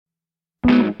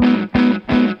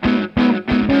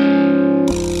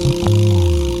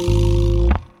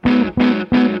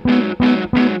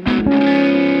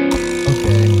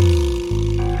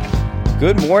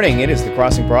Good morning. It is the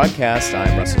Crossing Broadcast.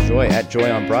 I'm Russell Joy at Joy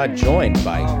on Broad, joined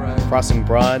by Crossing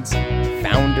Broad's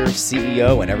founder,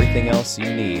 CEO, and everything else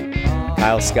you need,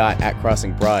 Kyle Scott at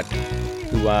Crossing Broad,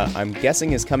 who I'm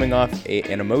guessing is coming off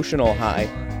an emotional high.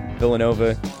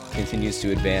 Villanova continues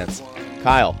to advance.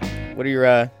 Kyle, what are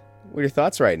your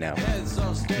thoughts right now?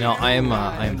 No, I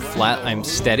am flat. I'm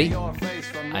steady.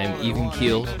 I am even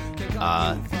keeled.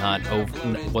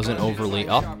 Wasn't overly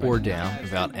up or down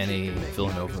about any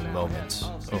Villanova moments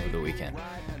over the weekend.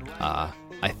 I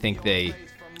think they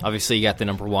obviously got the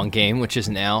number one game, which is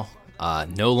now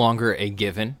no longer a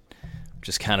given, which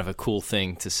is kind of a cool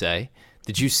thing to say.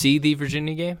 Did you see the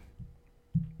Virginia game?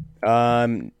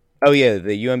 Oh yeah,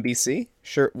 the UMBC.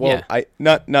 Sure. Well,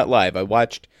 yeah. Not live. I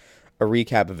watched a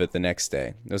recap of it the next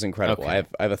day. It was incredible. Okay.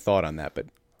 I have a thought on that, but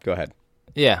go ahead.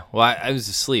 Yeah, well, I was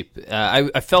asleep.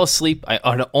 I fell asleep. I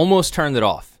almost turned it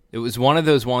off. It was one of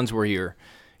those ones where your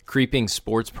creeping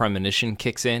sports premonition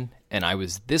kicks in, and I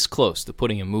was this close to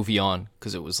putting a movie on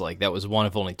because it was like that was one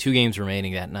of only 2 games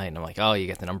remaining that night. And I'm like, oh, you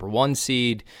got the number 1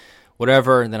 seed,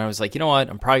 whatever. And then I was like, you know what?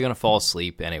 I'm probably going to fall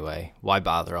asleep anyway. Why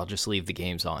bother? I'll just leave the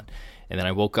games on. And then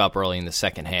I woke up early in the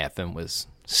second half and was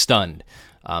stunned.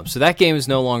 So that game is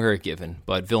no longer a given,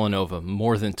 but Villanova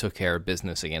more than took care of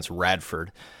business against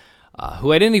Radford.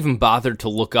 Who I didn't even bother to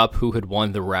look up who had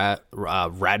won the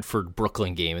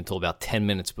Radford-Brooklyn game until about 10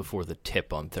 minutes before the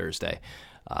tip on Thursday,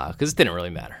 because it didn't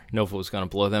really matter. Nova was going to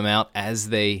blow them out, as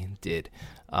they did.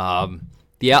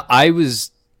 I was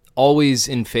always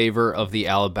in favor of the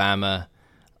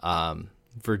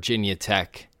Alabama-Virginia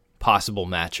Tech possible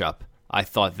matchup. I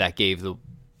thought that gave the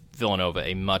Villanova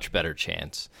a much better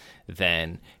chance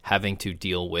than having to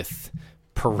deal with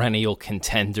perennial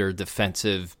contender,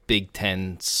 defensive Big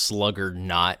Ten slugger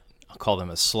knot. I'll call them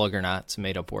a slugger knot. It's a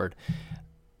made-up word,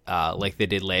 like they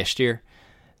did last year.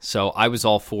 So I was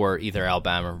all for either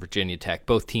Alabama or Virginia Tech,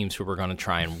 both teams who were going to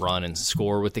try and run and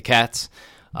score with the Cats.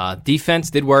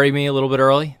 Defense did worry me a little bit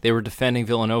early. They were defending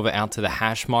Villanova out to the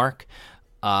hash mark,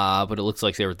 but it looks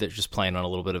like they're just playing on a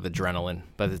little bit of adrenaline.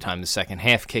 By the time the second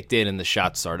half kicked in and the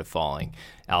shots started falling,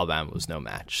 Alabama was no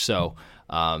match. So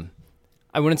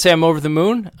I wouldn't say I'm over the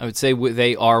moon. I would say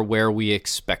they are where we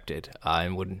expected.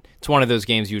 It's one of those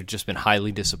games you'd just been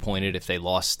highly disappointed if they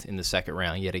lost in the second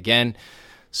round yet again.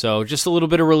 So just a little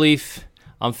bit of relief.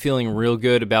 I'm feeling real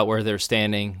good about where they're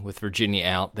standing with Virginia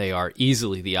out. They are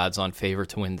easily the odds-on favorite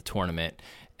to win the tournament.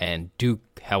 And Duke,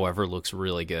 however, looks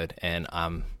really good. And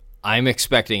I'm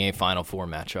expecting a Final Four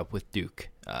matchup with Duke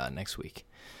next week.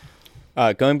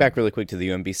 Going back really quick to the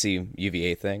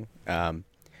UMBC-UVA thing,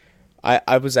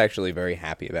 I was actually very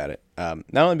happy about it. Not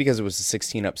only because it was a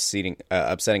 16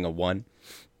 upsetting a 1,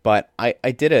 but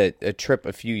I did a trip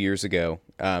a few years ago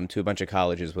to a bunch of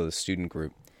colleges with a student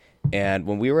group, and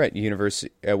when we were at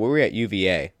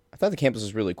UVA, I thought the campus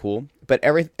was really cool, but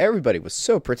everybody was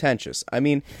so pretentious. I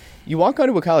mean, you walk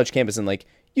onto a college campus and like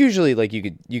usually like you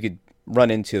could run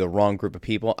into the wrong group of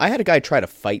people. I had a guy try to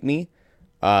fight me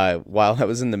while I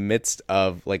was in the midst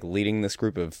of like leading this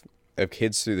group of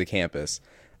kids through the campus.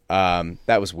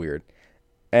 That was weird.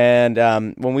 And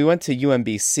when we went to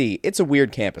UMBC, it's a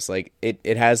weird campus. Like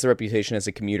it has the reputation as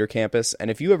a commuter campus. And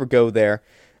if you ever go there,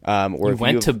 or you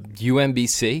went to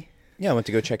UMBC? Yeah, I went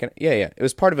to go check it. Yeah. It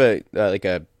was part of a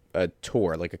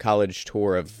tour, like a college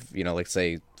tour of like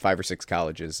say 5 or 6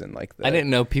 colleges and like. I didn't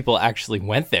know people actually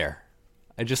went there.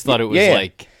 I just thought it was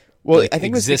well, I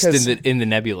think existed in the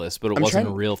nebulous, but it wasn't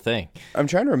a real thing. I'm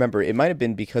trying to remember. It might have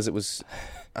been because it was.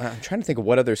 I'm trying to think of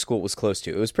what other school it was close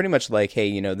to. It was pretty much like,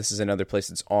 hey, this is another place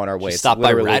that's on our way. Stop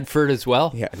by Radford as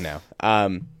well? Yeah, no.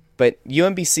 But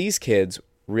UMBC's kids,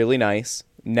 really nice.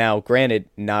 Now, granted,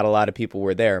 not a lot of people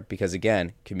were there because,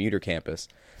 again, commuter campus.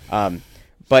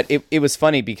 But it was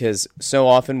funny because so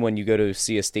often when you go to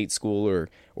see a state school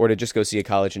or to just go see a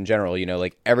college in general,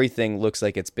 like everything looks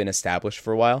like it's been established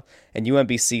for a while. And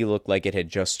UMBC looked like it had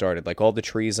just started. Like all the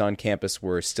trees on campus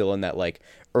were still in that like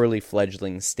early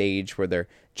fledgling stage where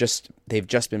they've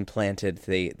just been planted.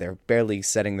 They're barely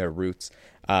setting their roots.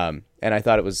 And I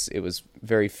thought it was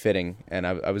very fitting. And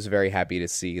I was very happy to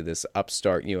see this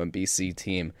upstart UMBC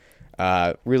team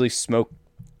really smoke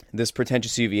this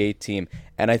pretentious UVA team.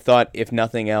 And I thought, if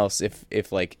nothing else,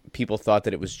 if like people thought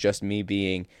that it was just me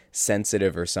being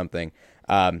sensitive or something,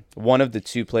 one of the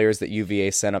 2 players that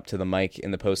UVA sent up to the mic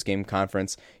in the post-game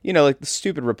conference, like the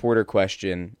stupid reporter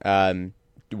question,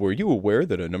 were you aware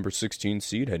that a number 16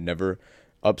 seed had never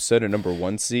upset a number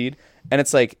 1 seed? And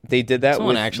it's like they did that.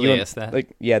 Someone actually asked that.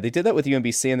 They did that with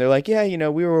UMBC, and they're like, yeah,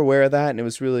 we were aware of that, and it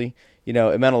was really, it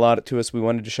meant a lot to us. We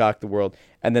wanted to shock the world.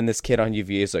 And then this kid on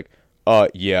UVA is like,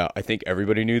 yeah, I think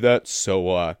everybody knew that.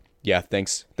 So, yeah,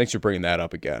 thanks for bringing that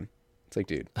up again. It's like,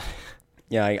 dude,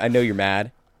 yeah, I know you're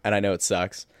mad, and I know it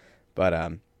sucks,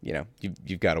 but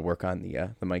you've got to work on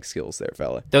the mic skills there,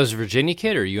 fella. That was a Virginia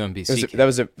kid or UMBC kid?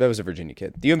 That was a Virginia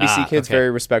kid. The UMBC kid's okay.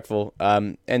 very respectful.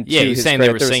 And yeah, he was saying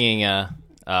they were singing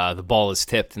 "The Ball Is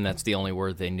Tipped," and that's the only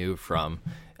word they knew from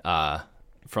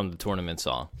the tournament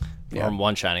song, from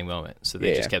One Shining Moment. So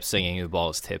they just kept singing "The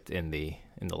Ball Is Tipped" in the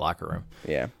locker room.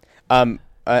 Yeah.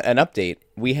 An update.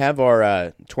 We have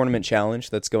our tournament challenge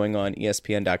that's going on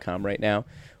ESPN.com right now.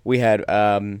 We had,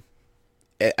 I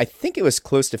think it was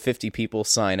close to 50 people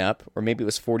sign up, or maybe it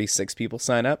was 46 people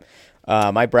sign up.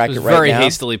 My bracket right now. Very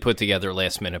hastily put together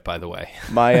last minute, by the way.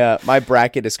 My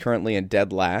bracket is currently in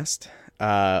dead last.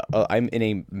 I'm in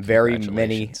a very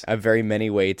many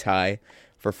way tie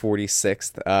for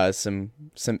 46th.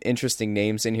 Some interesting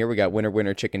names in here. We got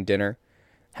winner chicken dinner.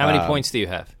 How many points do you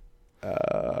have?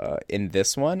 In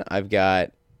this one, I've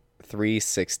got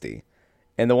 360,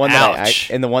 and the one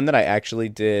that I actually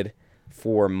did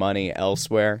for money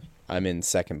elsewhere, I'm in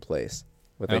second place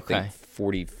with I think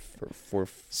 44.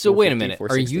 So wait a minute,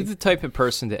 are you the type of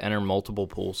person to enter multiple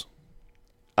pools?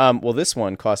 Well, this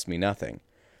one cost me nothing,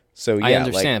 so yeah, I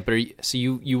understand. But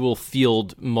you will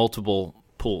field multiple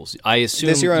pools. I assume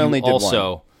this year I only did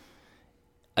one.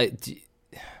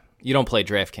 You don't play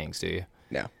DraftKings, do you?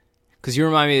 No. Because you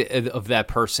remind me of that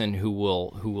person who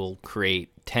will create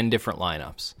 10 different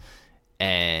lineups.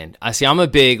 And I'm a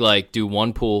big, do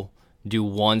one pool, do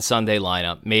one Sunday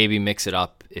lineup, maybe mix it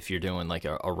up if you're doing like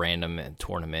a random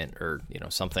tournament or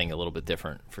something a little bit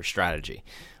different for strategy.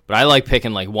 But I like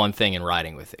picking like one thing and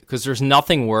riding with it because there's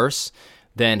nothing worse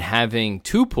than having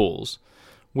two pools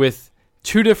with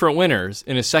two different winners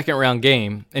in a second round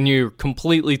game and you're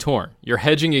completely torn. You're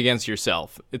hedging against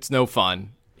yourself. It's no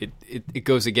fun. It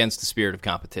goes against the spirit of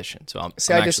competition. So I'm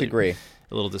I disagree.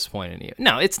 A little disappointed in you.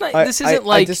 No, it's not. I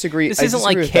disagree. This isn't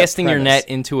like casting your net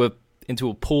into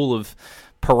a pool of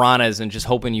piranhas and just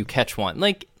hoping you catch one.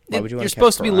 Like you're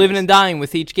supposed to be living and dying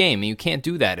with each game, and you can't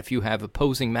do that if you have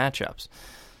opposing matchups.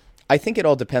 I think it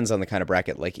all depends on the kind of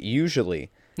bracket. Like usually,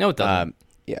 no, it doesn't.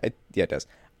 It does.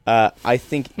 I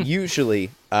think usually.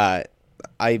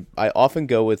 I often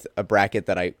go with a bracket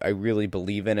that I really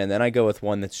believe in, and then I go with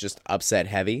one that's just upset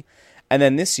heavy. And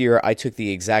then this year, I took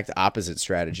the exact opposite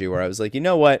strategy where I was like, you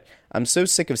know what? I'm so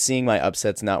sick of seeing my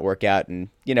upsets not work out, and,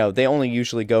 they only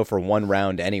usually go for one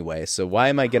round anyway, so why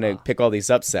am I going to pick all these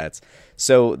upsets?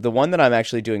 So the one that I'm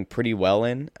actually doing pretty well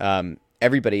in,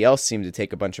 everybody else seemed to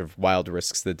take a bunch of wild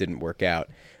risks that didn't work out,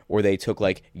 or they took,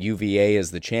 like, UVA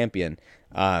as the champion.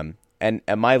 And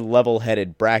my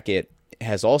level-headed bracket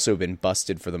has also been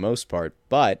busted for the most part,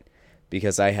 but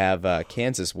because I have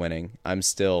Kansas winning, I'm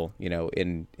still,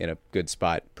 in a good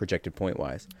spot projected point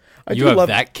wise. You have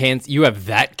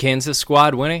that Kansas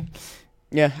squad winning?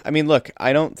 Yeah, I mean, look,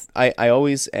 I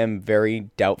always am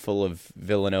very doubtful of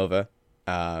Villanova,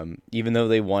 even though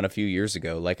they won a few years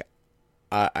ago. Like,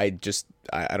 I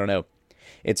don't know.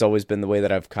 It's always been the way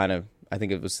that I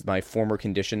think it was my former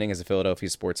conditioning as a Philadelphia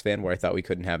sports fan where I thought we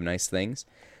couldn't have nice things.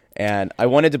 And I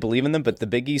wanted to believe in them, but the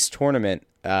Big East tournament,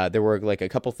 there were like a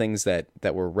couple things that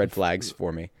were red flags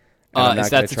for me. Is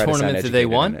that the tournament that they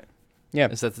won? Yeah.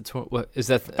 Is that the is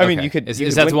that? I mean, you could.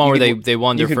 Is that the one where they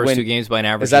won their first two games by an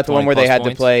average? Is that the one where they had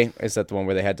points? to play? Is that the one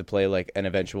where they had to play like an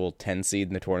eventual 10 seed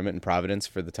in the tournament in Providence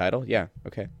for the title? Yeah.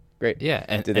 Okay. Great. Yeah,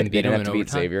 and they didn't have to beat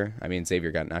Xavier. I mean, Xavier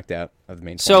got knocked out of the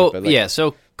main. So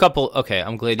tournament, Okay,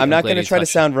 I'm glad. I'm not going to try to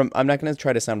sound. I'm not going to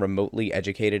try to sound remotely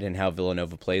educated in how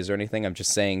Villanova plays or anything. I'm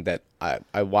just saying that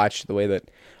I watched the way that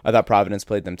I thought Providence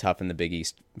played them tough in the Big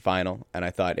East final, and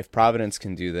I thought if Providence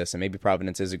can do this, and maybe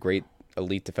Providence is a great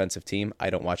elite defensive team.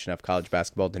 I don't watch enough college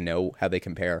basketball to know how they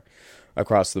compare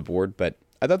across the board, but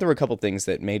I thought there were a couple things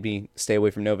that made me stay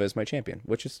away from Nova as my champion,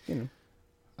 which is All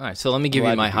right, so let me give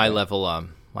you my high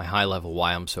level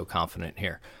why I'm so confident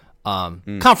here.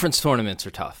 Conference tournaments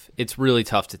are tough. It's really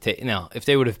tough to take. Now, if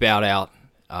they would have bowed out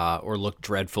or looked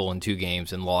dreadful in two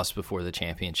games and lost before the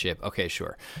championship, okay,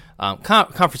 sure.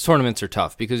 Conference tournaments are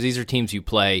tough because these are teams you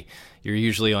play. You're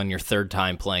usually on your third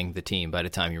time playing the team by the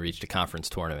time you reach a conference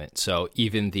tournament. So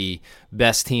even the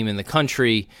best team in the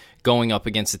country going up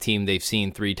against a team they've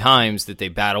seen three times that they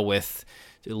battle with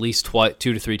at least 2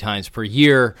 to 3 times per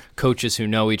year, coaches who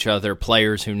know each other,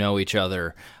 players who know each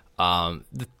other,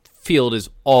 the field is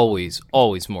always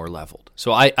more leveled.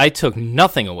 So I took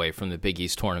nothing away from the Big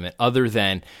East tournament other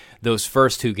than those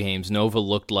first two games. Nova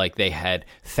looked like they had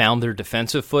found their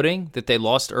defensive footing that they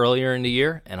lost earlier in the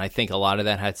year, and I think a lot of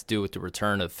that had to do with the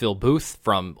return of Phil Booth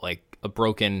from like a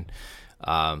broken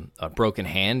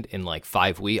hand in like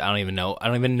 5 weeks. I don't even know.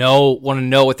 Want to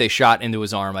know what they shot into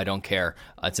his arm. I don't care.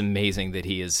 It's amazing that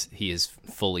he is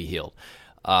fully healed.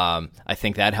 I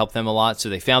think that helped them a lot. So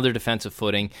they found their defensive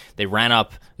footing. They ran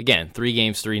up, again, 3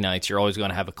 games, 3 nights. You're always going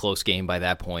to have a close game by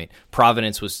that point.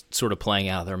 Providence was sort of playing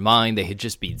out of their mind. They had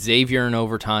just beat Xavier in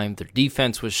overtime. Their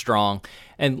defense was strong.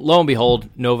 And lo and behold,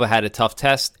 Nova had a tough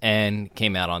test and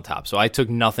came out on top. So I took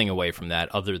nothing away from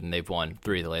that other than they've won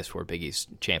 3 of the last 4 Big East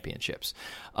championships.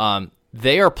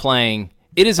 They are playing.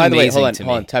 It is amazing. By the way,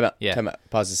 hold on. Time out.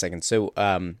 Pause a second. So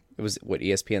it was what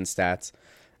ESPN stats.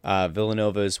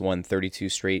 Villanova's won 32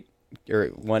 straight,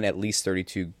 or won at least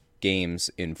 32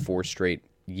 games in 4 straight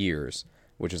years,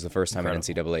 which is the first time in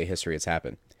NCAA history it's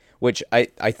happened. Which I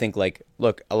think, like,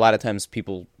 look, a lot of times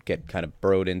people get kind of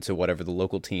burrowed into whatever the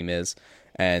local team is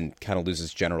and kind of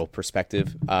loses general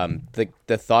perspective.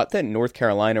 The thought that North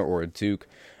Carolina or a Duke,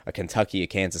 a Kentucky, a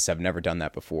Kansas have never done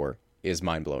that before is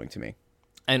mind-blowing to me.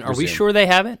 And are we sure they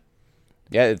haven't?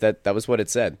 Yeah, that was what it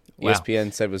said. Wow.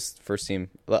 ESPN said was first team.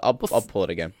 I'll pull it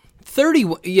again.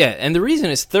 30, yeah, and the reason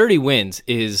is 30 wins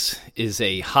is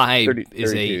a high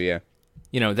 32, yeah.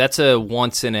 You know, that's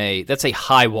a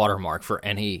high watermark for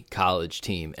any college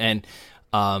team. And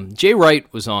Jay Wright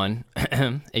was on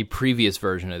a previous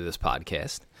version of this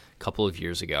podcast a couple of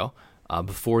years ago,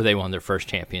 before they won their first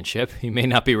championship. He may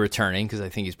not be returning because I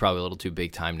think he's probably a little too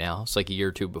big time now. It's like a year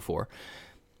or two before.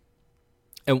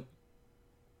 And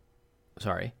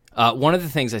one of the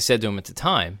things I said to him at the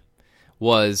time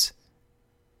was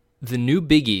the new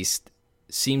Big East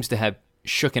seems to have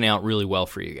shooken out really well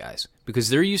for you guys, because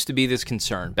there used to be this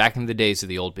concern back in the days of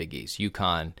the old Big East,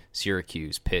 UConn,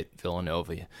 Syracuse, Pitt,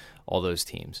 Villanova, all those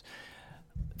teams,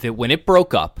 that when it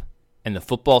broke up and the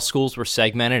football schools were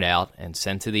segmented out and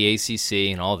sent to the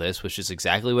ACC and all this, which is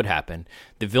exactly what happened,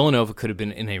 the Villanova could have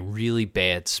been in a really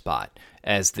bad spot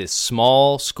as this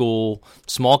small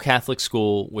Catholic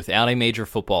school without a major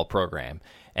football program.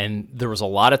 And there was a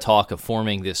lot of talk of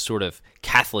forming this sort of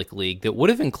Catholic league that would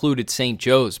have included St.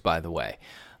 Joe's, by the way,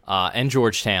 and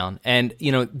Georgetown. And,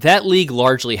 you know, that league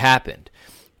largely happened.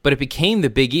 But it became the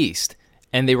Big East,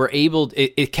 and they were able –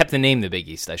 it kept the name the Big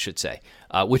East, I should say,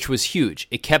 which was huge.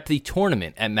 It kept the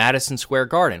tournament at Madison Square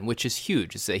Garden, which is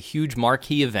huge. It's a huge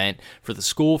marquee event for the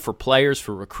school, for players,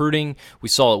 for recruiting. We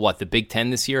saw it, the Big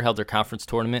Ten this year held their conference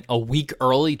tournament a week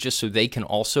early just so they can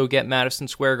also get Madison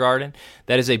Square Garden.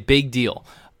 That is a big deal.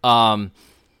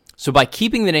 So by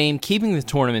keeping the name, keeping the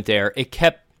tournament there, it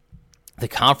kept the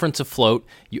conference afloat.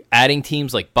 You adding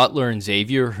teams like Butler and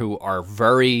Xavier, who are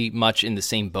very much in the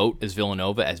same boat as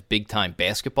Villanova as big-time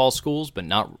basketball schools, but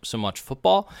not so much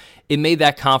football. It made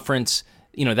that conference,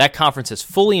 that conference has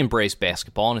fully embraced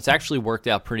basketball, and it's actually worked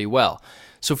out pretty well.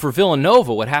 So for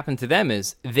Villanova, what happened to them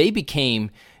is they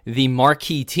became the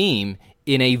marquee team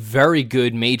in a very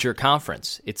good major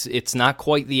conference. It's not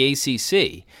quite the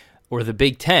ACC or the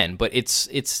Big Ten, but it's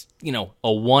a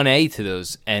 1A to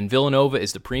those. And Villanova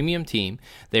is the premium team.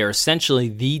 They are essentially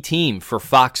the team for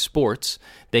Fox Sports.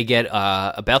 They get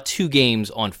about 2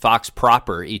 games on Fox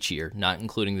proper each year, not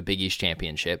including the Big East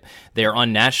Championship. They are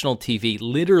on national TV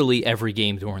literally every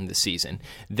game during the season.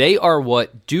 They are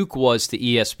what Duke was to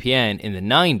ESPN in the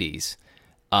 90s.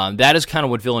 That is kind of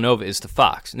what Villanova is to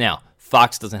Fox. Now,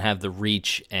 Fox doesn't have the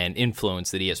reach and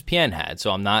influence that ESPN had,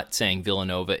 so I'm not saying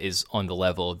Villanova is on the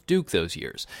level of Duke those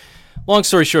years. Long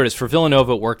story short is for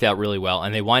Villanova, it worked out really well,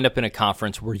 and they wind up in a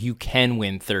conference where you can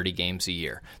win 30 games a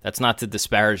year. That's not to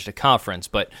disparage the conference,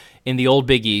 but in the old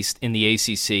Big East, in the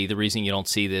ACC, the reason you don't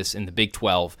see this in the Big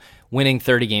 12, winning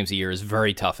 30 games a year is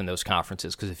very tough in those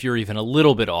conferences, because if you're even a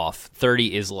little bit off,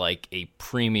 30 is like a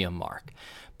premium mark.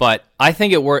 But I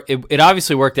think it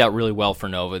obviously worked out really well for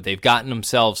Nova. They've gotten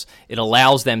themselves, it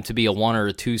allows them to be a 1 or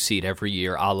a 2 seed every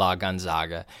year, a la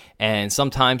Gonzaga. And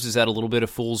sometimes is that a little bit of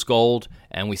fool's gold,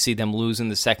 and we see them lose in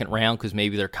the second round because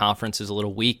maybe their conference is a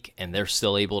little weak and they're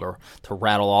still able to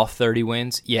rattle off 30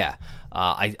 wins. Yeah,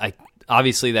 I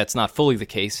obviously that's not fully the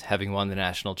case, having won the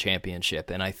national championship.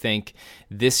 And I think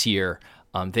this year,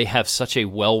 they have such a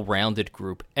well-rounded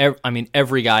group.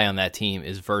 Every guy on that team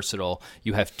is versatile.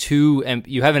 You have an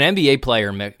NBA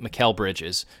player, Mikal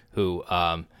Bridges, who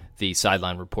the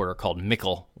sideline reporter called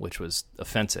Mickle, which was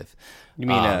offensive. You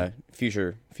mean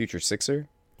future Sixer?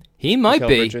 He might Mikal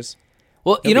be. Bridges?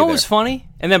 Well, you know what was funny?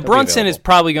 And then Brunson is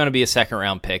probably going to be a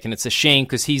second-round pick, and it's a shame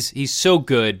because he's so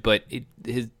good, but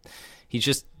he's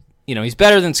just he's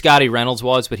better than Scotty Reynolds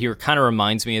was, but he kind of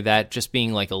reminds me of that, just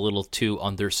being like a little too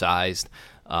undersized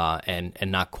and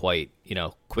not quite,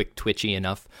 quick, twitchy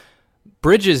enough.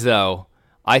 Bridges, though,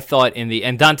 I thought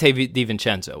and Dante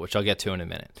DiVincenzo, which I'll get to in a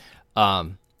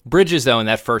minute. Bridges, though, in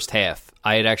that first half,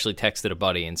 I had actually texted a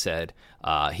buddy and said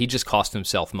he just cost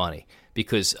himself money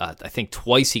because I think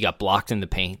twice he got blocked in the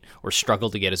paint or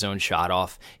struggled to get his own shot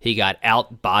off. He got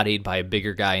out-bodied by a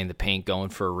bigger guy in the paint going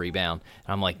for a rebound.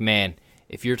 And I'm like, man,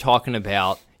 if you're talking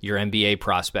about your NBA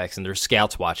prospects and there's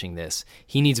scouts watching this,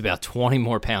 he needs about 20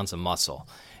 more pounds of muscle.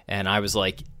 And I was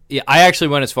like, yeah, I actually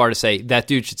went as far to say that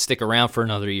dude should stick around for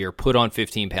another year, put on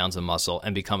 15 pounds of muscle,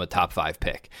 and become a top 5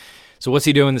 pick. So what's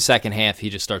he do in the second half? He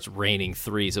just starts raining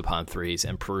threes upon threes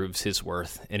and proves his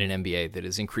worth in an NBA that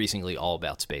is increasingly all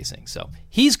about spacing. So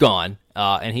he's gone,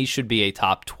 and he should be a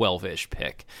top 12-ish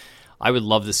pick. I would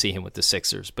love to see him with the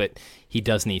Sixers, but he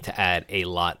does need to add a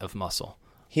lot of muscle.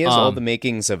 He has all the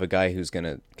makings of a guy who's going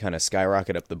to kind of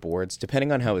skyrocket up the boards,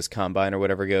 depending on how his combine or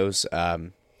whatever goes,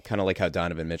 kind of like how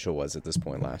Donovan Mitchell was at this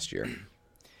point last year.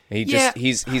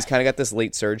 He's kind of got this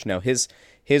late surge. Now, his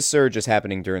surge is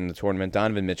happening during the tournament.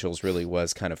 Donovan Mitchell's really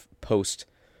was kind of post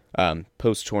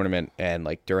tournament and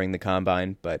like during the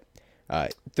combine, but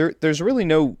there's really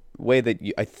no way that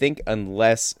I think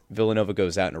unless Villanova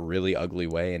goes out in a really ugly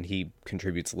way and he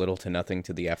contributes little to nothing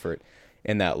to the effort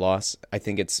in that loss, I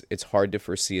think it's hard to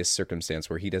foresee a circumstance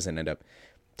where he doesn't end up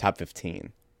top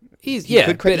 15. He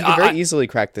could very easily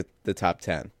crack the top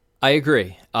 10. I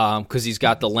agree, because he's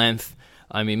got the length.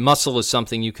 I mean, muscle is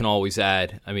something you can always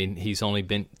add. I mean, he's only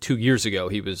been 2 years ago.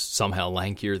 He was somehow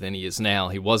lankier than he is now.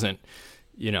 He wasn't,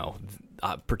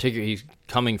 particularly he's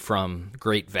coming from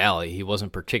Great Valley. He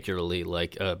wasn't particularly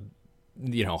like a,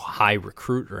 high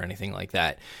recruit or anything like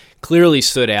that. Clearly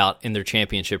stood out in their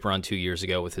championship run 2 years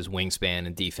ago with his wingspan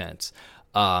and defense.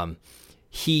 But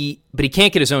he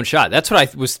can't get his own shot. That's what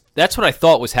I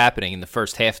thought was happening in the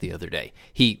first half the other day.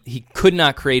 He could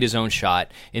not create his own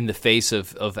shot in the face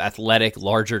of athletic,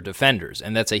 larger defenders,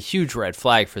 and that's a huge red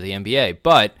flag for the NBA.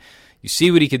 But you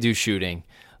see what he could do shooting.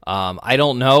 I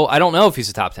don't know if he's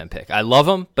a top 10 pick. I love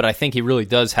him, but I think he really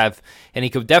does have, and he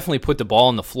could definitely put the ball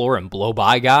on the floor and blow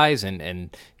by guys,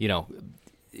 and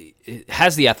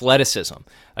has the athleticism.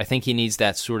 I think he needs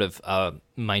that sort of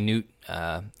minute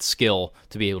skill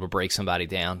to be able to break somebody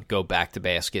down, go back to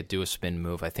basket, do a spin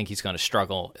move. I think he's going to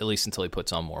struggle at least until he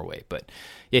puts on more weight. But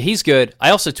yeah, he's good. I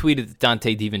also tweeted that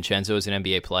Dante DiVincenzo is an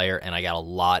NBA player, and I got a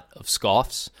lot of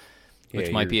scoffs,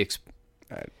 which might be.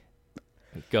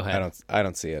 Go ahead. I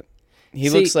don't see it. He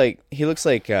looks like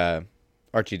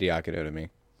Archie Diacono to me.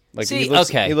 Like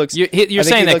okay. He looks. You're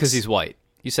saying that because he's white.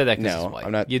 You said that because he's white.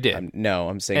 I'm not. You did.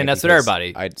 I'm saying, and that's what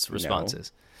everybody's response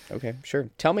is. Okay, sure.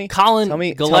 Tell me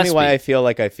Gillespie. why I feel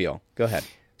like I feel. Go ahead.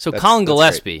 So Colin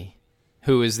Gillespie,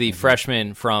 who is the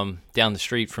freshman from down the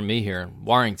street from me here in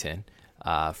Warrington,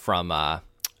 not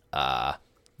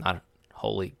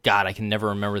holy God, I can never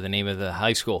remember the name of the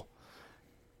high school.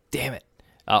 Damn it,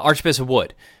 Archbishop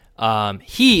Wood.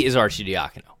 He is Archie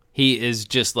Diacono. He is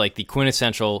just like he's going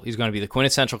to be the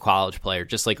quintessential college player,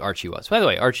 just like Archie was. By the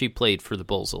way, Archie played for the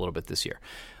Bulls a little bit this year.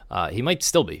 He might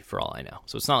still be, for all I know.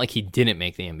 So it's not like he didn't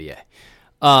make the NBA.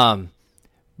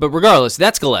 But regardless,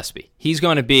 that's Gillespie. He's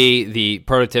going to be the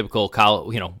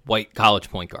prototypical white college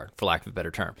point guard, for lack of a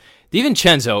better term.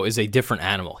 DiVincenzo is a different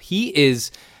animal. He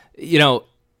is,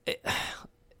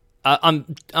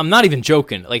 I'm not even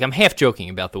joking. Like, I'm half joking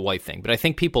about the white thing, but I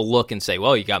think people look and say,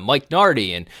 well, you got Mike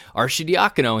Nardi and Archie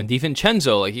Diacono and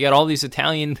DiVincenzo. Like, you got all these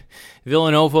Italian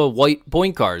Villanova white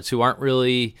point guards who aren't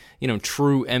really,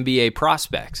 true NBA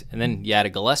prospects. And then you add a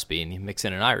Gillespie and you mix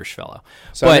in an Irish fellow.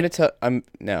 So I'm going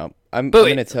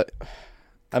to tell.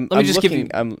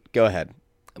 Go ahead.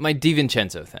 My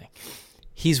DiVincenzo thing.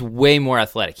 He's way more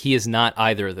athletic. He is not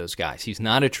either of those guys. He's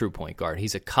not a true point guard.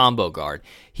 He's a combo guard.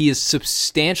 He is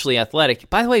substantially athletic.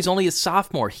 By the way, he's only a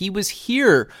sophomore. He was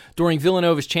here during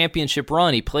Villanova's championship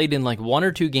run. He played in like 1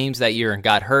 or 2 games that year and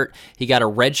got hurt. He got a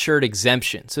redshirt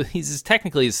exemption. So he's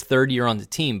technically his 3rd year on the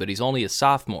team, but he's only a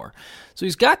sophomore. So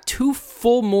he's got 2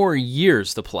 full more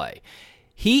years to play.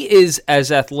 He is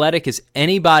as athletic as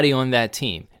anybody on that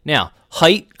team. Now,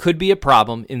 height could be a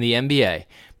problem in the NBA.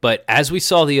 But as we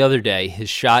saw the other day, his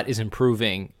shot is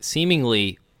improving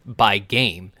seemingly by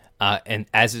game, and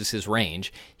as is his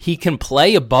range. He can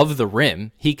play above the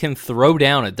rim. He can throw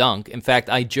down a dunk. In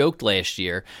fact, I joked last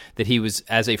year that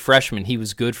as a freshman, he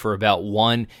was good for about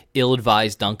 1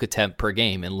 ill-advised dunk attempt per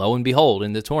game. And lo and behold,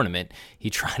 in the tournament,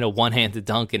 he tried a one-handed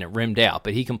dunk and it rimmed out.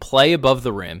 But he can play above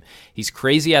the rim. He's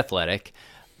crazy athletic.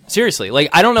 Seriously,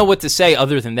 I don't know what to say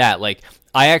other than that.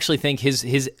 I actually think his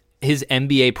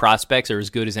NBA prospects are as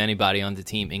good as anybody on the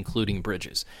team, including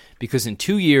Bridges. Because in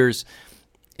 2 years,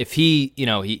 if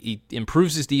he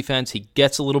improves his defense, he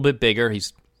gets a little bit bigger.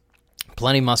 He's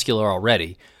plenty muscular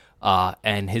already.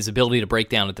 and his ability to break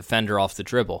down a defender off the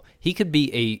dribble, he could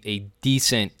be a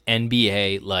decent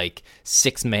NBA like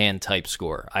 6-man type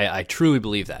scorer. I truly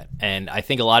believe that, and I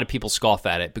think a lot of people scoff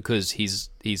at it because he's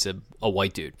a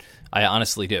white dude. I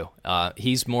honestly do.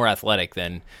 He's more athletic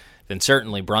than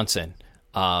certainly Brunson.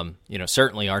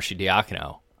 Certainly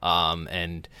Arcidiacono,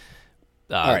 and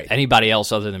right. anybody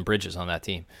else other than Bridges on that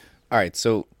team. All right,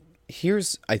 so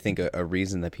here's, I think, a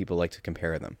reason that people like to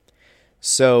compare them.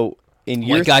 So in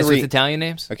year White guys three, with Italian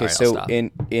names? Okay, Right, so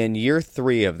in year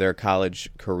 3 of their college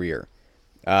career,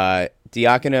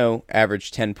 Diacono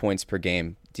averaged 10 points per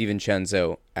game.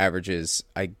 DiVincenzo averages,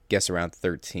 I guess, around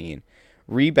 13.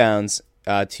 Rebounds,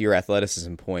 to your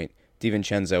athleticism point,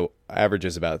 DiVincenzo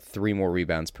averages about 3 more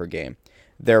rebounds per game.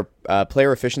 Their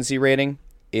player efficiency rating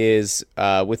is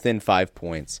within 5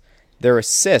 points. Their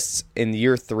assists in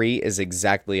year 3 is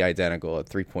exactly identical at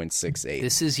 3.68.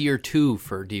 This is year 2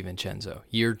 for DiVincenzo.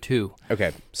 Year 2.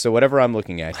 Okay, so whatever I'm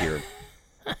looking at here,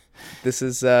 this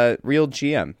is real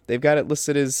GM. They've got it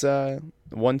listed as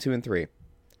 1, 2, and 3.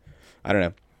 I don't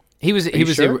know. He was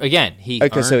sure? again.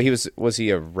 So was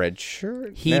he a red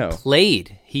shirt? He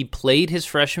played. He played his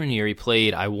freshman year. He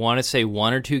played, I want to say,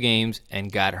 1 or 2 games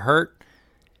and got hurt,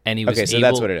 and he was so able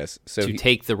that's what it is. So to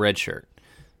take the red shirt.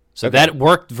 So that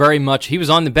worked very much. He was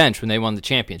on the bench when they won the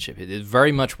championship. It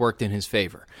very much worked in his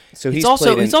favor. So he's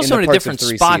also in a different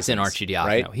spot than Arcidiacono.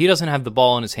 Right? He doesn't have the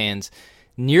ball in his hands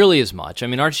nearly as much. I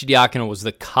mean, Arcidiacono was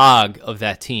the cog of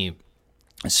that team,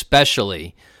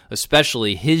 especially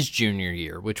his junior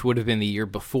year, which would have been the year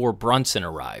before Brunson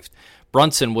arrived.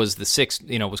 Brunson was the sixth,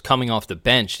 was coming off the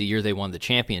bench the year they won the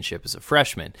championship as a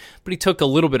freshman, but he took a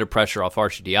little bit of pressure off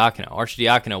Arcidiacono.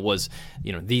 Arcidiacono was,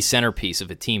 the centerpiece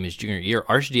of a team his junior year.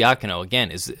 Arcidiacono, again,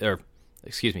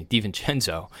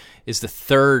 DiVincenzo is the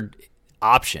third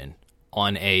option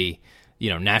on a,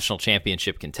 national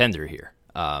championship contender here.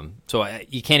 So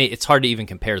you can't. It's hard to even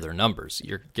compare their numbers.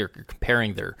 You're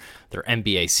comparing their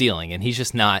NBA ceiling, and he's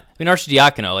just not. I mean,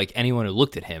 Arcidiacono, like anyone who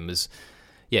looked at him,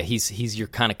 he's your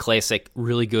kind of classic,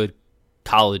 really good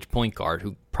college point guard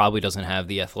who probably doesn't have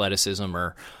the athleticism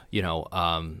or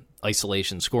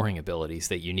isolation scoring abilities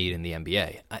that you need in the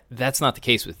NBA. That's not the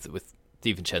case with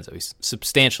DiVincenzo. He's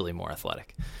substantially more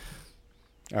athletic.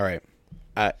 All right,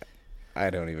 I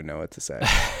don't even know what to say.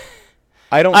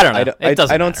 I don't know. I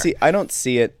don't see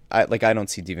it. I don't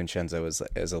see DiVincenzo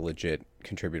as a legit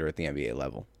contributor at the NBA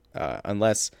level,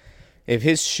 unless if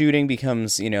his shooting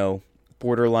becomes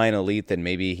borderline elite, then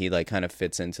maybe he kind of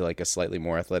fits into a slightly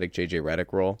more athletic JJ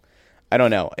Redick role. I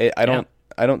don't know. I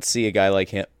don't see a guy like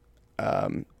him. I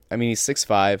mean, he's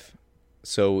 6'5",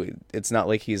 so it's not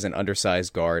like he's an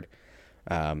undersized guard.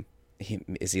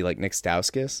 Is he like Nick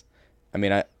Stauskas? I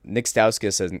mean, Nick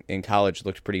Stauskas in college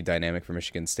looked pretty dynamic for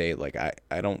Michigan State.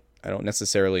 I don't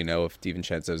necessarily know if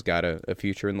DiVincenzo's got a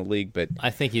future in the league, but I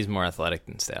think he's more athletic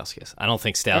than Stauskas. I don't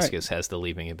think Stauskas has the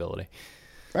leaping ability.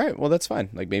 All right, well that's fine.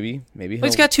 Maybe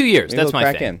he's got 2 years. That's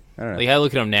my thing. I don't know. I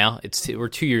look at him now. We're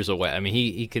 2 years away. I mean,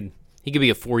 he could be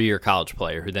a 4-year college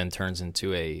player who then turns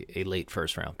into a late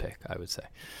first round pick, I would say.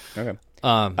 Okay.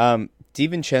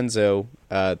 DiVincenzo.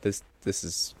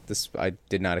 This I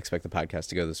did not expect the podcast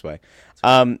to go this way.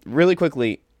 Really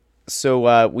quickly,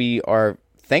 so we are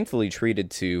thankfully treated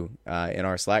to in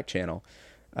our Slack channel,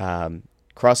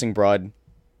 Crossing Broad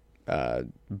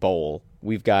Bowl.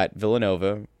 We've got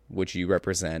Villanova, which you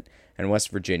represent, and West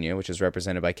Virginia, which is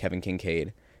represented by Kevin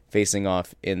Kincaid, facing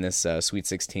off in this Sweet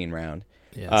 16 round.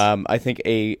 Yes. I think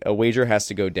a wager has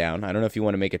to go down. I don't know if you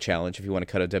want to make a challenge, if you want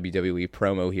to cut a WWE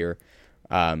promo here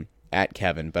at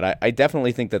Kevin, but I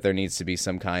definitely think that there needs to be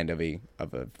some kind of a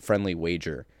friendly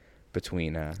wager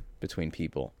between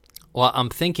people. Well, I'm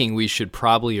thinking we should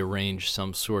probably arrange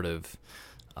some sort of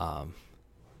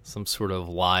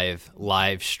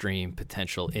live stream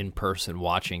potential in-person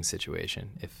watching situation,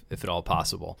 if at all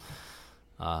possible.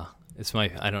 This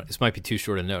might be too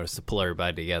short a notice to pull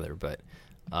everybody together, but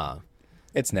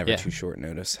it's never too short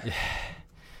notice.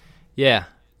 Yeah.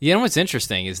 What's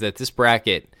interesting is that this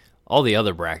bracket, all the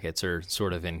other brackets are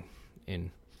sort of in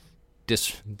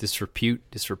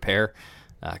disrepair,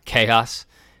 chaos.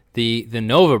 The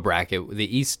Nova bracket,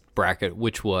 the East bracket,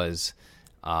 which was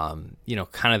kind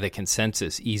of the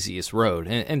consensus easiest road,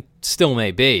 and still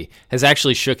may be, has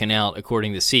actually shooken out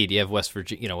according to seed. You have West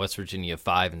Virginia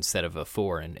 5 instead of a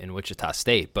 4 in Wichita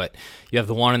State, but you have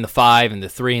the 1 and the 5 and the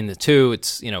 3 and the 2.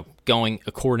 It's going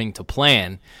according to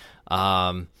plan.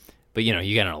 But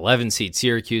you got an 11 seed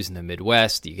Syracuse in the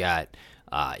Midwest. You got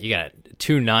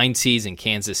 2 9 seeds in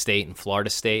Kansas State and Florida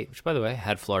State, which by the way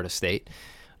had Florida State.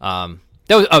 That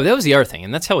was the other thing,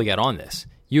 and that's how we got on this.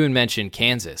 You had mentioned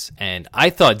Kansas, and I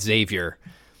thought Xavier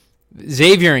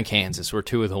Xavier and Kansas were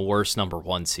two of the worst number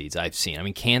 1 seeds I've seen. I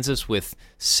mean, Kansas with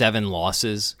 7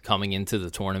 losses coming into the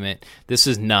tournament. This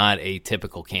is not a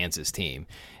typical Kansas team.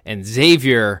 And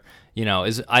Xavier,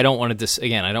 I don't want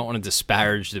to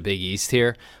disparage the Big East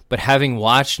here, but having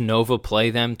watched Nova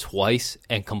play them twice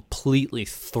and completely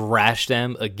thrash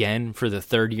them again for the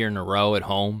third year in a row at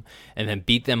home and then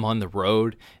beat them on the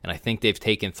road, and I think they've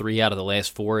taken 3 out of the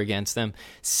last 4 against them,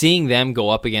 seeing them go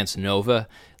up against Nova,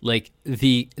 like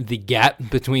the gap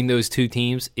between those two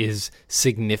teams is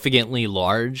significantly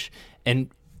large, and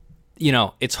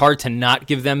it's hard to not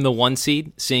give them the 1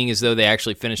 seed, seeing as though they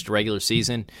actually finished the regular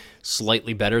season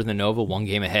slightly better than Nova, 1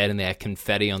 game ahead, and they had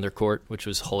confetti on their court, which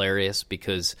was hilarious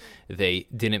because they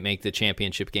didn't make the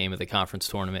championship game of the conference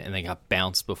tournament and they got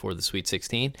bounced before the Sweet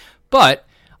 16. But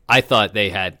I thought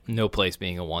they had no place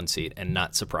being a 1 seed, and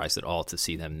not surprised at all to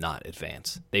see them not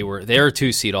advance. They were a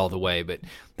 2 seed all the way, but I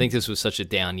think this was such a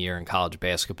down year in college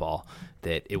basketball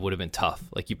that it would have been tough.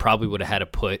 Like, you probably would have had to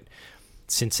put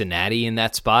Cincinnati in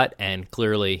that spot, and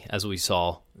clearly, as we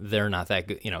saw, they're not that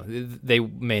good. They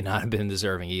may not have been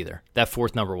deserving either. That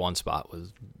 4th number 1 spot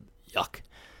was yuck.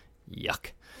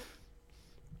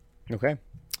 Okay,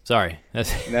 sorry.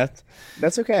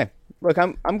 That's okay. Look,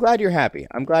 I'm glad you're happy.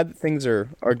 I'm glad that things are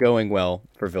going well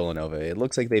for Villanova. It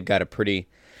looks like they've got a pretty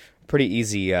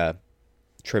easy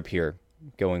trip here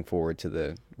going forward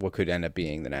to what could end up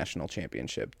being the national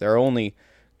championship. Their only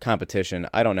competition.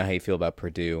 I don't know how you feel about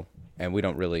Purdue. And we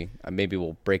don't really. Maybe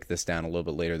we'll break this down a little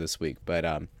bit later this week. But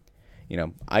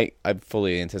I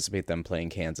fully anticipate them playing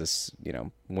Kansas.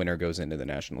 Winner goes into the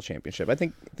national championship. I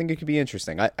think it could be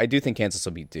interesting. I do think Kansas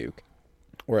will beat Duke,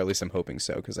 or at least I'm hoping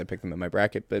so because I picked them in my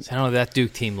bracket. But I don't know, that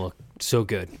Duke team looked so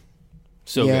good.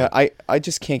 Yeah, good. I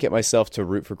just can't get myself to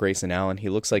root for Grayson Allen. He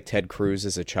looks like Ted Cruz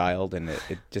as a child, and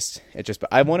it just. But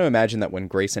I want to imagine that when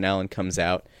Grayson Allen comes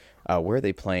out, where are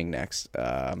they playing next?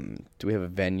 Do we have a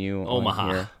venue? Omaha. On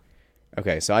here?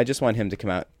 Okay, so I just want him to come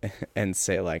out and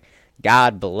say, like,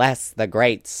 God bless the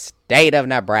great state of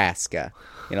Nebraska.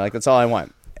 That's all I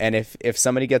want. And if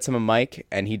somebody gets him a mic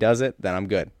and he does it, then I'm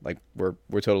good. Like, we're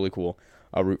totally cool.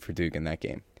 I'll root for Duke in that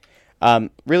game.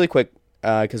 Really quick,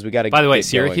 because we got to. By the way,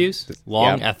 Syracuse, going.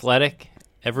 long, athletic.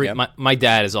 My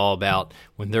dad is all about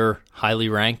when they're highly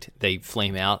ranked, they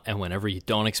flame out, and whenever you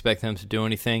don't expect them to do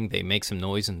anything, they make some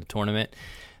noise in the tournament.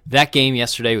 That game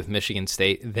yesterday with Michigan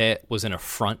State, that was an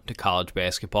affront to college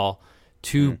basketball.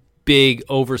 Two big,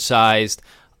 oversized,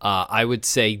 I would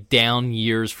say down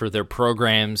years for their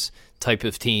programs type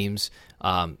of teams.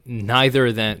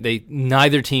 Neither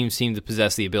team seemed to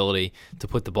possess the ability to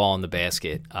put the ball in the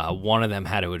basket. One of them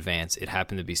had to advance. It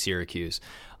happened to be Syracuse.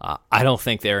 I don't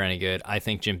think they're any good. I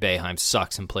think Jim Boeheim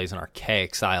sucks and plays an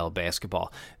archaic style of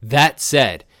basketball. That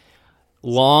said,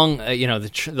 long,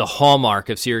 the hallmark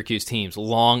of Syracuse teams,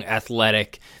 long,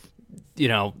 athletic,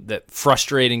 that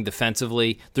frustrating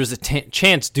defensively. There's a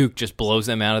chance Duke just blows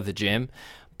them out of the gym.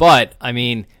 But, I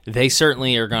mean, they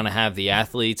certainly are going to have the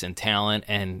athletes and talent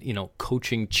and,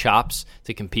 coaching chops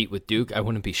to compete with Duke. I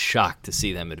wouldn't be shocked to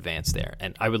see them advance there.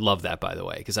 And I would love that, by the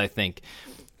way, because I think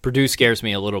Purdue scares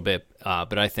me a little bit,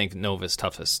 but I think Nova's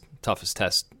toughest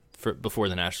test before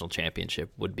the national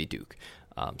championship would be Duke.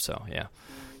 Yeah.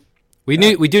 We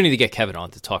do need to get Kevin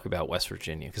on to talk about West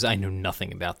Virginia because I know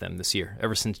nothing about them this year.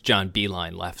 Ever since John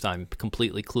Beilein left, I'm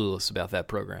completely clueless about that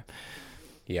program.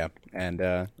 Yeah, and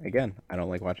again, I don't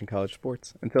like watching college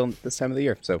sports until this time of the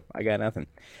year, so I got nothing.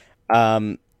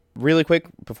 Really quick,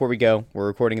 before we go, we're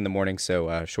recording in the morning,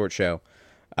 so short show.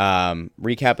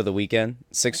 Recap of the weekend.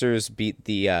 Sixers beat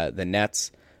the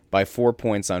Nets by 4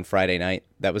 points on Friday night.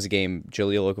 That was a game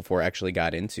Jahlil Okafor actually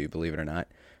got into, believe it or not.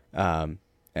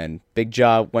 And Big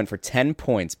Jaw went for 10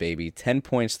 points, baby. 10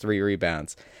 points, 3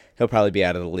 rebounds. He'll probably be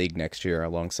out of the league next year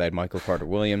alongside Michael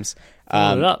Carter-Williams.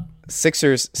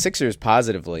 Sixers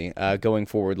positively going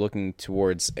forward, looking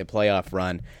towards a playoff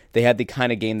run. They had the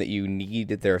kind of game that you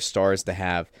needed their stars to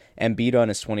have. Embiid on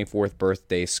his 24th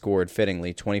birthday scored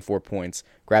fittingly 24 points,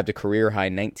 grabbed a career-high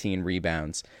 19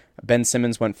 rebounds. Ben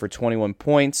Simmons went for 21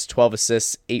 points, 12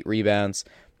 assists, 8 rebounds,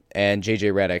 and J.J.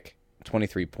 Redick,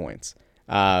 23 points.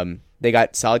 They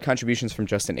got solid contributions from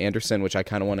Justin Anderson, which I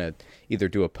kind of want to either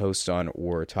do a post on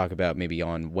or talk about maybe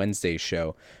on Wednesday's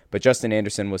show. But Justin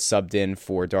Anderson was subbed in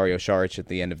for Dario Saric at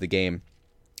the end of the game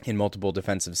in multiple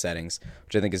defensive settings,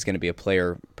 which I think is going to be a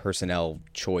player personnel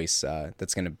choice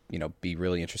that's going to be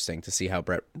really interesting to see how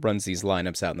Brett runs these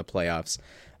lineups out in the playoffs.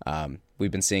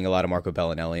 We've been seeing a lot of Marco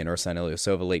Bellinelli and Ersan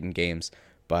Ilyasova late in games,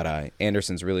 but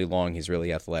Anderson's really long, he's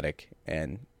really athletic,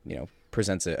 and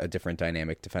presents a different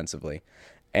dynamic defensively.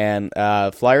 And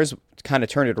Flyers kind of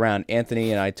turned it around.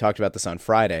 Anthony and I talked about this on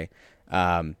Friday.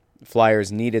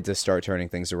 Flyers needed to start turning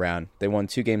things around. They won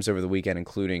 2 games over the weekend,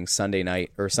 including Sunday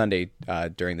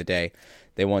during the day.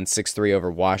 They won 6-3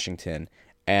 over Washington,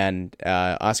 and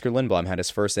Oscar Lindblom had his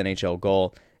first NHL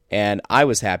goal. And I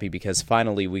was happy because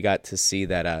finally we got to see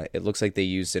that it looks like they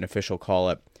used an official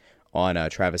call-up on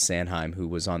Travis Sanheim, who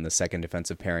was on the second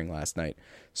defensive pairing last night.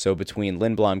 So between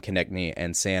Lindblom, Konechny,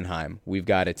 and Sanheim, we've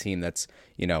got a team that's,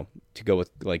 to go with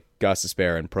like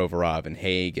Gostisbehere and Provorov and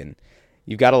Haig, and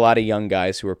you've got a lot of young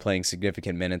guys who are playing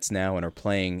significant minutes now and are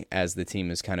playing as the team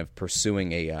is kind of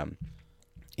pursuing a,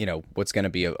 what's going to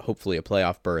be hopefully a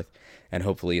playoff berth, and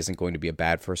hopefully isn't going to be a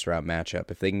bad first-round matchup.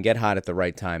 If they can get hot at the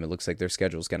right time, it looks like their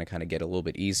schedule is going to kind of get a little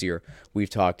bit easier. We've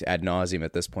talked ad nauseum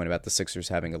at this point about the Sixers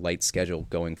having a light schedule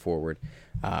going forward.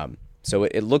 So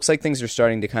it looks like things are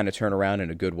starting to kind of turn around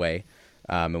in a good way,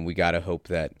 and we got to hope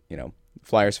that,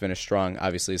 Flyers finish strong.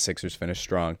 Obviously, the Sixers finish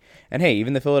strong. And, hey,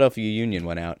 even the Philadelphia Union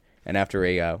went out, and after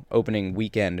a opening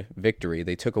weekend victory,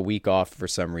 they took a week off for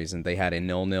some reason. They had a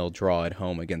 0-0 draw at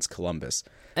home against Columbus.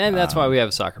 And that's why we have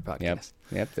a soccer podcast.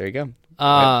 Yep, there you go.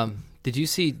 Did you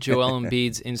see Joel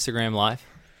Embiid's Instagram Live?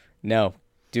 No.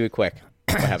 Do it quick.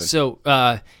 What happened? So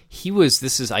he was,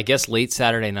 this is, I guess, late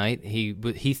Saturday night.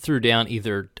 He threw down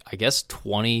either, I guess,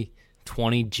 20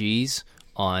 G's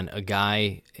on a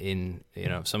guy in,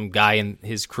 some guy in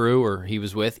his crew or he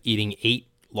was with eating 8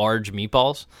 large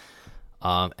meatballs.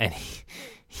 And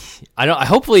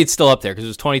hopefully it's still up there because it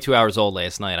was 22 hours old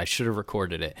last night. I should have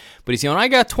recorded it. But he's going, I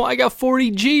got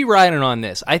 40 G riding on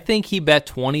this. I think he bet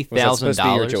 $20,000. Was that supposed to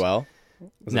be your Joel?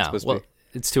 No,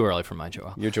 it's too early for my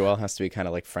Joel. Your Joel has to be kind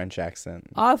of like French accent.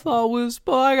 I thought it was,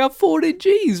 I got 40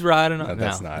 G's riding on. No,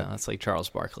 that's not. No, it's like Charles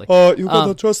Barkley. You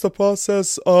gotta trust the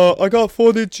process. I got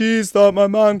 40 G's that my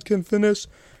man can finish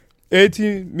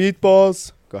 80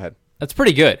 meatballs. Go ahead. That's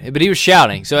pretty good, but he was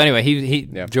shouting. So anyway,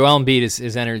 Yeah. Joel Embiid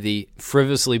is entered the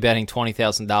frivolously betting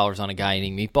 $20,000 on a guy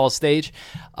eating meatballs stage.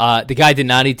 The guy did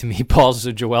not eat the meatballs,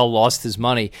 so Joel lost his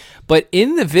money. But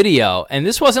in the video, and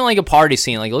this wasn't like a party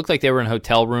scene, like it looked like they were in a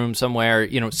hotel room somewhere,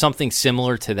 something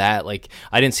similar to that. Like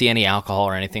I didn't see any alcohol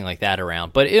or anything like that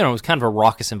around, but it was kind of a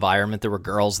raucous environment. There were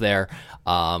girls there,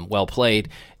 well played.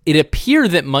 It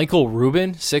appeared that Michael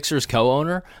Rubin, Sixers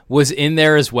co-owner, was in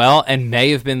there as well and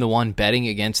may have been the one betting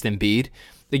against Embiid.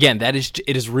 Again,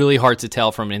 it is really hard to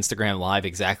tell from an Instagram Live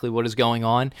exactly what is going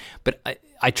on, but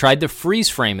I tried to freeze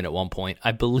frame it at one point.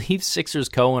 I believe Sixers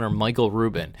co-owner Michael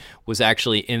Rubin was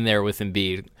actually in there with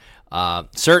Embiid,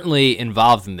 certainly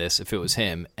involved in this if it was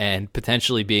him, and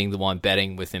potentially being the one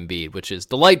betting with Embiid, which is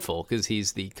delightful because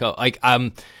he's the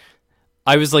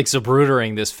I was like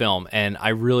Zabrudering this film, and I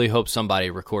really hope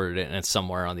somebody recorded it and it's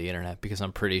somewhere on the internet because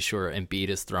I'm pretty sure Embiid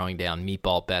is throwing down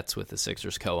meatball bets with the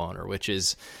Sixers co-owner, which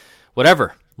is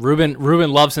whatever. Ruben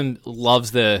loves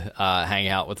the hang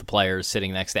out with the players,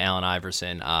 sitting next to Allen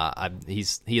Iverson.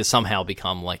 He has somehow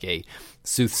become like a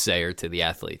soothsayer to the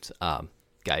athletes.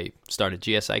 Guy started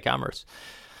GSI Commerce.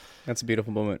 That's a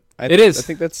beautiful moment. It is. I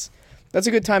think that's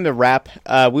a good time to wrap.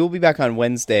 We will be back on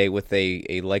Wednesday with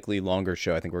a likely longer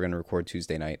show. I think we're going to record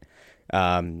Tuesday night.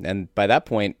 And by that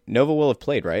point, Nova will have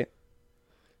played, right?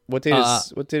 What day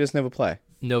does Nova play?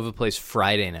 Nova plays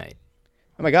Friday night.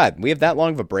 Oh, my God. We have that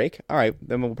long of a break? All right.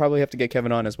 Then we'll probably have to get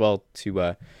Kevin on as well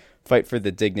to fight for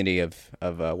the dignity of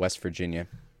West Virginia.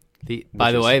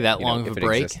 By the way, that long if of a it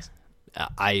break, exists.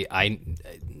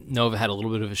 Nova had a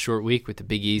little bit of a short week with the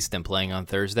Big East and playing on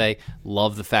Thursday.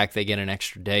 Love the fact they get an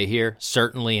extra day here.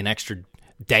 Certainly an extra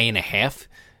day and a half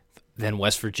than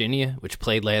West Virginia, which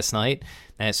played last night.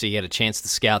 And so you get a chance to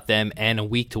scout them and a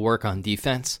week to work on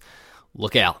defense.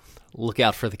 Look out. Look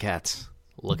out for the Cats.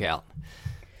 Look out.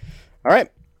 All right.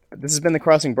 This has been the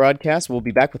Crossing Broadcast. We'll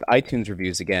be back with iTunes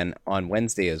reviews again on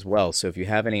Wednesday as well. So if you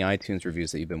have any iTunes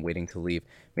reviews that you've been waiting to leave,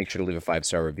 make sure to leave a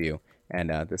 5-star review. And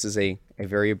this is a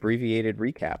very abbreviated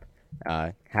recap.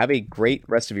 Have a great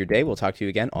rest of your day. We'll talk to you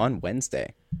again on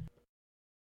Wednesday.